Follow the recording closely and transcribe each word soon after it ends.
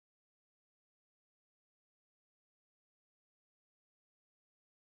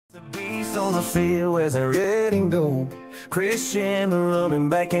Christ on the field wears a red and gold. Christian, the running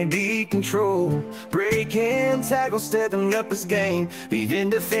back, can't be controlled. Breaking tackles, stepping up his game, beating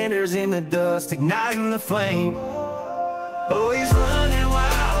defenders in the dust, igniting the flame. Oh, he's running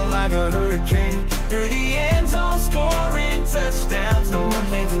wild like a hurricane, through the end zone, scoring touchdowns, no one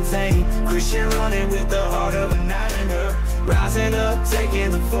can contain. Christian running with the heart of a Niner, rising up,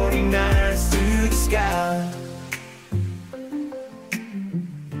 taking the 49ers to the sky.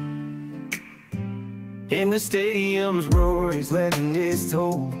 In the stadium's roar, he's letting his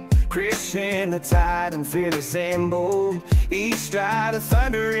toll. Christian, the Titan, fearless and bold. Each stride of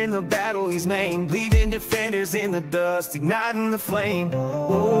thunder in the battle he's named, leading defenders in the dust, igniting the flame.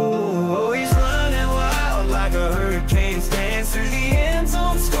 Oh, he's running wild like a hurricane, stands through the end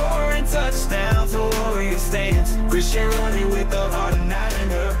zone, scoring touchdowns, a warrior stance. Christian running with the heart of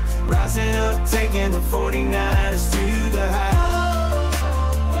Niner, rising up, taking the 49ers to the high.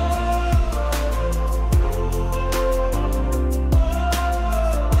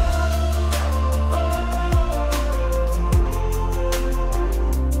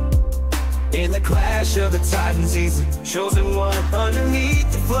 In the clash of the Titans, he's the chosen one. Underneath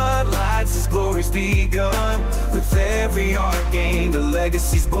the floodlights, his glory's begun. With every heart gained, a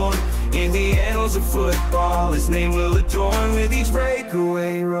legacy's born. In the annals of football, his name will adorn. With each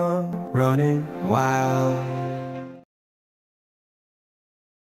breakaway run, running wild.